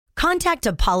Contact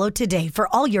Apollo today for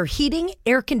all your heating,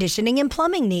 air conditioning, and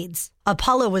plumbing needs.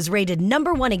 Apollo was rated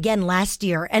 #1 again last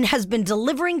year and has been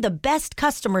delivering the best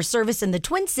customer service in the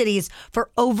Twin Cities for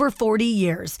over 40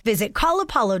 years. Visit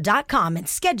callapollo.com and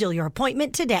schedule your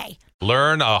appointment today.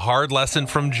 Learn a hard lesson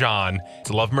from John.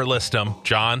 It's Love 'em or list 'em.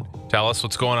 John, tell us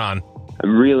what's going on.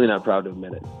 I'm really not proud to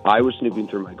admit it. I was snooping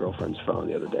through my girlfriend's phone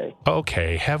the other day.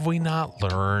 Okay, have we not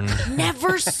learned?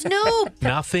 Never snoop.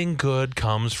 Nothing good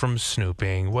comes from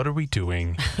snooping. What are we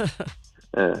doing?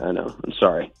 I know. I'm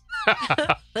sorry.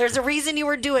 There's a reason you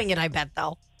were doing it, I bet,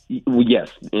 though. Well, yes,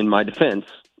 in my defense,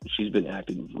 she's been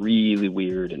acting really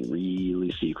weird and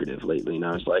really secretive lately. And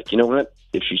I was like, you know what?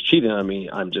 If she's cheating on me,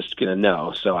 I'm just going to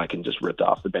know so I can just rip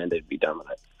off the Band-Aid and be done with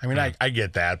it. I mean, I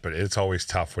get that, but it's always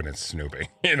tough when it's snooping.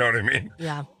 You know what I mean?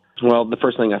 Yeah. Well, the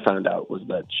first thing I found out was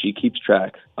that she keeps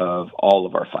track of all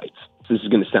of our fights. This is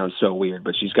going to sound so weird,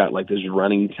 but she's got like this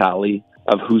running tally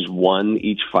of who's won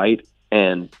each fight.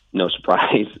 And no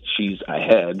surprise, she's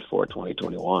ahead for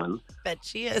 2021. Bet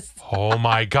she is. Oh,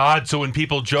 my God. So when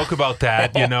people joke about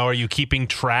that, are you keeping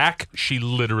track? She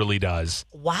literally does.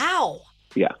 Wow.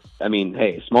 Yeah. I mean,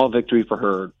 hey, small victory for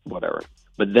her, whatever.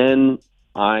 But then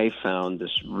I found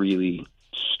this really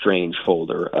strange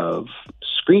folder of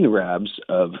screen grabs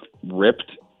of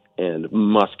ripped and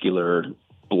muscular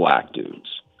black dudes.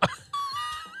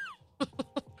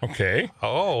 Okay.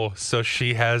 Oh, so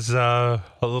she has a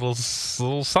little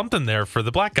something there for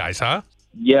the black guys, huh?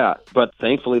 Yeah, but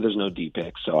thankfully there's no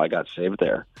D-pics, so I got saved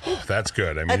there. That's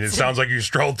good. I mean, it sounds like you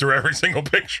strolled through every single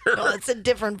picture. Oh, it's a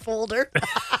different folder.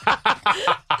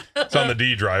 It's on the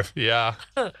D drive. Yeah.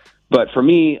 But for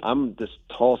me, I'm this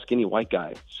tall, skinny white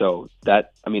guy. So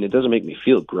it doesn't make me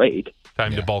feel great.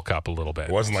 Time to bulk up a little bit.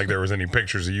 It wasn't like there was any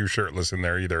pictures of you shirtless in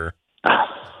there either.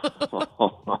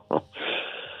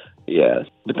 Yeah.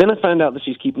 But then I found out that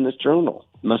she's keeping this journal.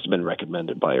 Must have been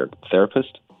recommended by her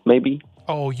therapist, maybe.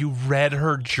 Oh, you read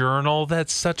her journal?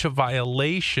 That's such a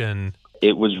violation.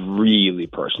 It was really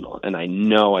personal, and I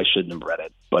know I shouldn't have read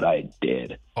it, but I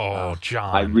did. Oh,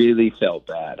 John. I really felt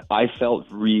bad. I felt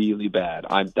really bad.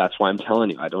 That's why I'm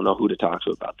telling you, I don't know who to talk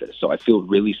to about this. So I feel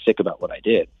really sick about what I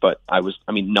did. But I was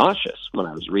nauseous when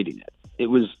I was reading it. It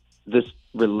was this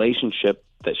relationship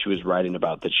that she was writing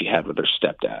about that she had with her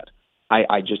stepdad.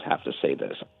 I just have to say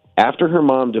this. After her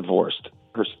mom divorced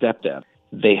her stepdad,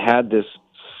 they had this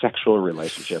sexual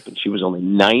relationship, and she was only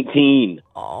 19.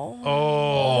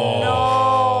 Oh.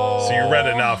 No. So you read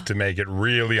enough to make it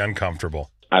really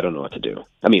uncomfortable. I don't know what to do.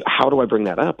 I mean, how do I bring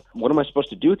that up? What am I supposed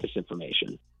to do with this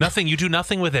information? Nothing. You do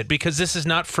nothing with it because this is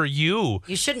not for you.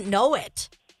 You shouldn't know it.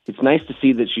 It's nice to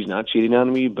see that she's not cheating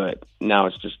on me, but now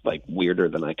it's just like weirder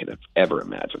than I could have ever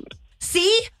imagined.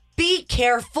 See? Be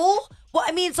careful. Well,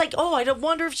 I mean, it's like, I don't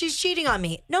wonder if she's cheating on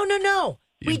me. No.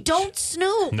 We don't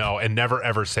snoop. No, and never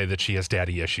ever say that she has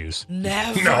daddy issues.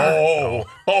 Never. No.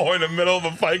 Oh, in the middle of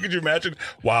a fight, could you imagine?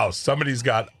 Wow, somebody's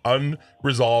got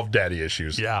unresolved daddy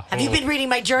issues. Yeah. Have you been reading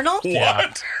my journal? What?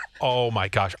 Yeah. Oh, my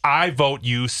gosh. I vote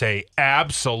you say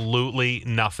absolutely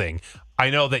nothing. I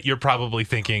know that you're probably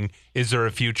thinking, is there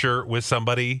a future with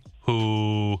somebody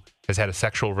who has had a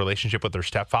sexual relationship with their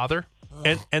stepfather?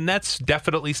 And that's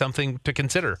definitely something to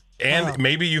consider. And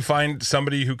maybe you find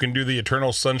somebody who can do the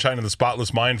Eternal Sunshine of the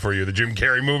Spotless Mind for you, the Jim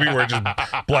Carrey movie where it just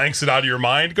blanks it out of your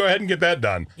mind. Go ahead and get that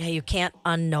done. Yeah, you can't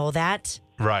unknow that.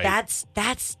 Right.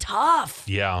 That's tough.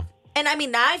 Yeah. And I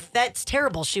mean, that's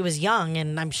terrible. She was young,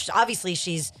 and obviously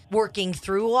she's working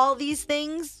through all these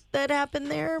things that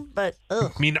happened there. But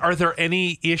ugh. I mean, are there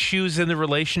any issues in the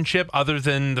relationship other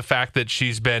than the fact that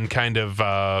she's been kind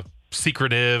of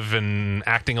secretive and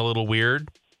acting a little weird?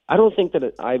 I don't think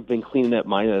that I've been cleaning up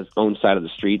my own side of the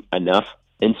street enough.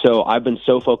 And so I've been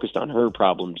so focused on her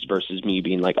problems versus me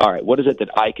being like, all right, what is it that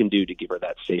I can do to give her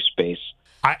that safe space?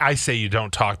 I say you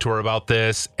don't talk to her about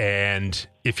this. And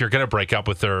if you're going to break up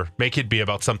with her, make it be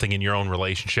about something in your own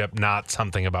relationship, not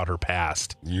something about her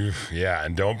past. Yeah,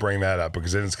 and don't bring that up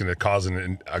because then it's going to cause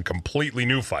a completely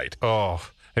new fight. Oh,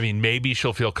 I mean, maybe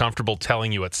she'll feel comfortable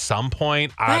telling you at some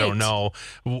point. I don't know.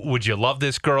 Would you love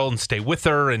this girl and stay with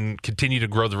her and continue to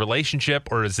grow the relationship?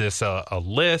 Or is this a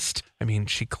list? I mean,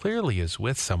 she clearly is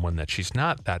with someone that she's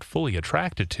not that fully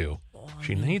attracted to.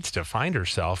 She needs to find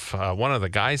herself one of the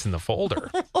guys in the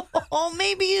folder. Oh,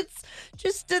 maybe it's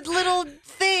just a little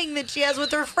thing that she has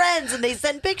with her friends and they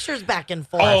send pictures back and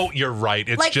forth. Oh, you're right.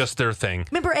 It's just their thing.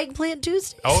 Remember Eggplant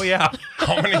Tuesdays? Oh, yeah.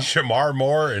 How many Shamar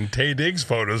Moore and Tay Diggs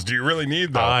photos do you really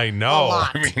need, though? I know. A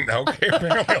lot. I mean, okay,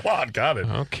 apparently a lot. Got it.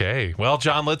 Okay. Well,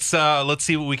 John, let's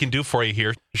see what we can do for you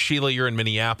here. Sheila, you're in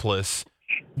Minneapolis.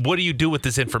 What do you do with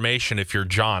this information if you're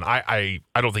John? I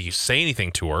don't think you say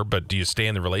anything to her, but do you stay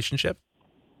in the relationship?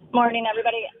 Morning,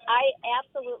 everybody. I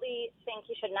absolutely think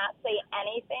he should not say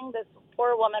anything. This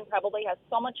poor woman probably has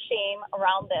so much shame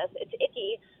around this. It's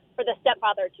icky for the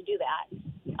stepfather to do that.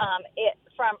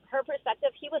 From her perspective,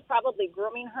 he was probably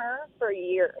grooming her for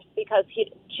years because she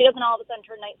doesn't all of a sudden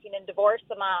turn 19 and divorce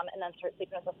the mom and then start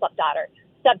sleeping with the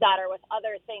stepdaughter with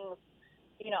other things,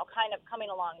 kind of coming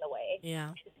along the way.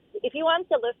 Yeah. If he wants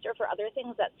to list her for other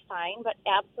things, that's fine, but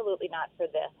absolutely not for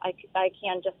this. I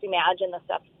can just imagine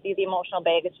the emotional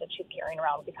baggage that she's carrying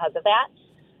around because of that.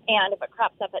 And if it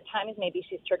crops up at times, maybe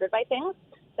she's triggered by things,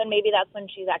 then maybe that's when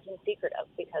she's acting secretive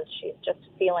because she's just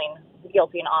feeling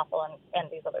guilty and awful and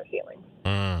these other feelings.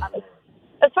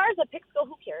 As far as the pics go,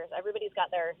 who cares? Everybody's got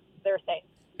their thing.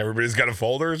 Everybody's got a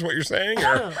folder is what you're saying?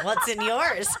 Or? What's in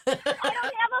yours? I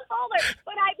don't have a folder,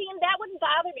 but I mean, that wouldn't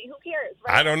bother me. Who cares?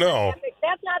 Right? I don't know.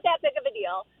 That's not that big of a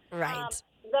deal. Right.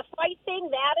 The fight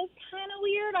thing, that is kind of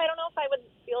weird. I don't know if I would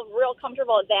feel real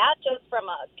comfortable with that just from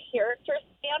a character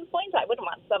standpoint. I wouldn't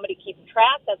want somebody keeping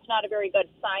track. That's not a very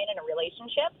good sign in a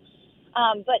relationship.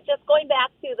 But just going back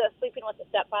to the sleeping with the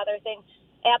stepfather thing,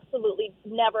 absolutely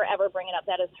never, ever bring it up.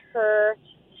 That is her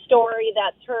story.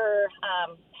 That's her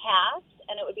past.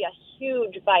 And it would be a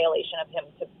huge violation of him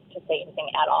to say anything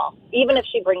at all. Even if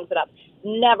she brings it up,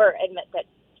 never admit that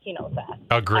he knows that.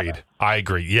 Agreed. Ever. I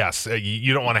agree. Yes.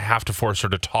 You don't want to have to force her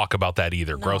to talk about that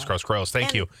either. No. Gross.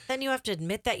 Thank you. Then you have to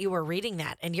admit that you were reading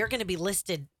that, and you're going to be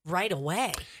listed right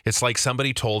away. It's like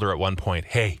somebody told her at one point,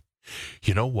 hey,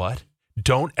 you know what?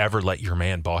 Don't ever let your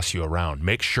man boss you around.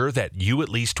 Make sure that you at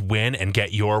least win and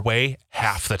get your way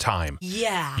half the time.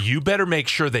 Yeah. You better make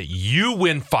sure that you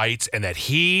win fights and that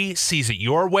he sees it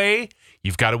your way.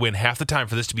 You've got to win half the time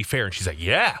for this to be fair. And she's like,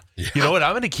 yeah. You know what?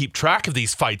 I'm going to keep track of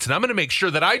these fights and I'm going to make sure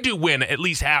that I do win at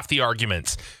least half the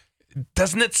arguments.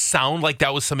 Doesn't it sound like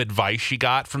that was some advice she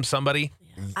got from somebody?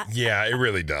 Yeah, it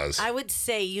really does. I would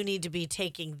say you need to be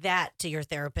taking that to your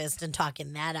therapist and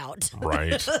talking that out.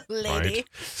 Right. Lady. Right.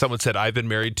 Someone said, I've been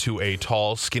married to a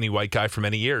tall, skinny white guy for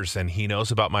many years, and he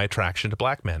knows about my attraction to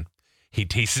black men. He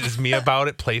teases me about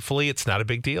it playfully. It's not a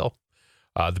big deal.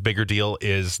 The bigger deal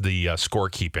is the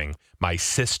scorekeeping. My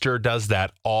sister does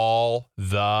that all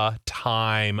the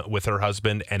time with her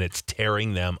husband, and it's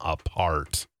tearing them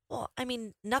apart. Well, I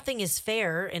mean, nothing is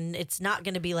fair, and it's not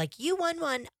going to be like, you won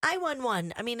one, I won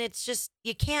one. I mean, it's just,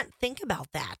 you can't think about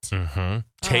that. Mm-hmm.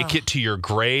 Take it to your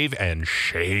grave, and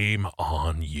shame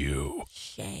on you.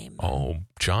 Shame. Oh,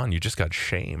 John, you just got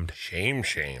shamed. Shame.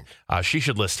 She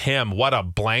should list him. What a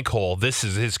blank hole. This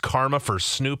is his karma for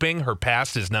snooping. Her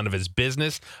past is none of his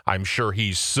business. I'm sure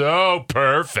he's so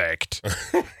perfect.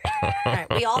 All right,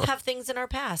 we all have things in our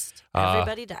past.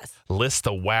 Everybody does. List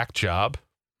the whack job.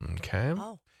 Okay.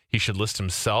 Oh. He should list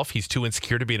himself. He's too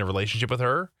insecure to be in a relationship with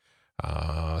her.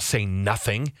 Say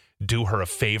nothing. Do her a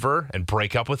favor and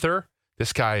break up with her.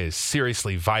 This guy has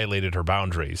seriously violated her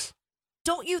boundaries.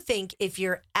 Don't you think if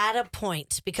you're at a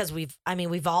point, because we've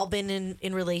all been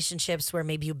in relationships where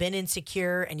maybe you've been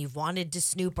insecure and you've wanted to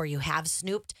snoop or you have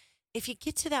snooped. If you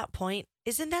get to that point,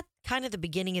 isn't that kind of the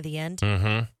beginning of the end?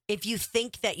 Mm-hmm. If you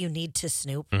think that you need to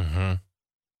snoop. Mm-hmm.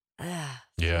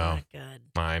 Yeah. Not good.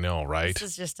 I know, right?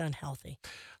 This is just unhealthy.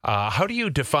 How do you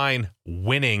define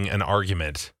winning an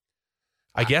argument?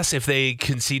 I guess if they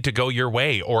concede to go your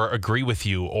way or agree with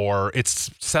you or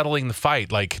it's settling the fight,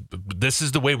 like this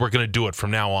is the way we're going to do it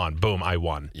from now on. Boom, I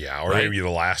won. Yeah, or right? maybe the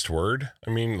last word.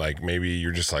 I mean, like maybe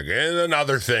you're just like,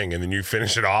 another thing. And then you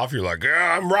finish it off. You're like,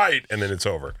 yeah, I'm right. And then it's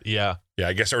over. Yeah. Yeah,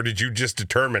 I guess. Or did you just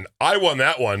determine, I won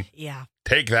that one? Yeah.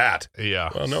 Take that. Yeah.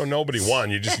 Well, no, nobody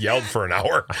won. You just yelled for an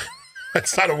hour.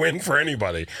 That's not a win for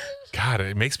anybody. God,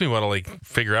 it makes me want to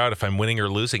figure out if I'm winning or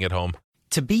losing at home.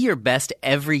 To be your best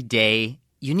every day,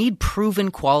 you need proven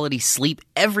quality sleep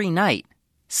every night.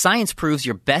 Science proves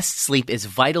your best sleep is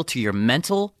vital to your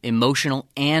mental, emotional,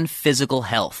 and physical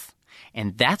health.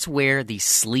 And that's where the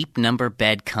Sleep Number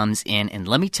bed comes in. And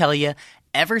let me tell you,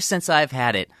 ever since I've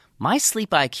had it, my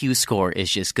sleep IQ score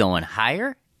is just going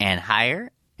higher and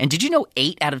higher. And did you know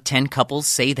 8 out of 10 couples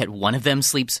say that one of them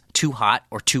sleeps too hot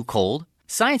or too cold?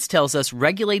 Science tells us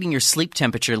regulating your sleep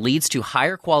temperature leads to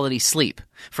higher quality sleep.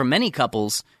 For many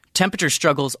couples, temperature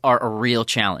struggles are a real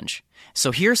challenge.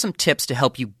 So here are some tips to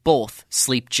help you both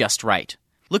sleep just right.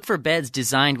 Look for beds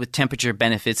designed with temperature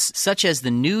benefits such as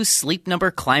the new Sleep Number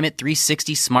Climate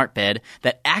 360 smart bed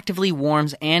that actively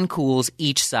warms and cools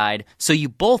each side so you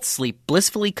both sleep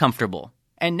blissfully comfortable.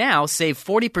 And now save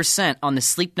 40% on the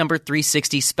Sleep Number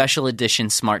 360 Special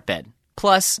Edition smart bed.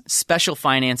 Plus, special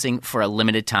financing for a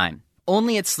limited time.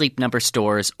 Only at Sleep Number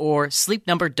stores or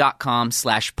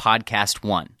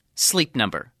sleepnumber.com/podcast1. Sleep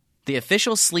Number, the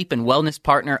official sleep and wellness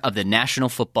partner of the National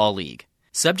Football League.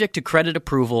 Subject to credit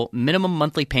approval, minimum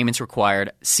monthly payments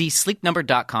required. See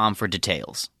sleepnumber.com for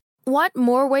details. Want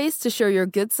more ways to show your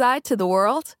good side to the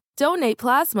world? Donate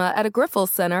plasma at a Grifols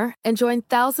Center and join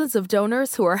thousands of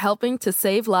donors who are helping to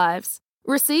save lives.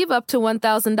 Receive up to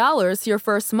 $1,000 your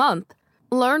first month.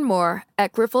 Learn more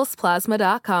at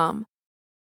grifolsplasma.com.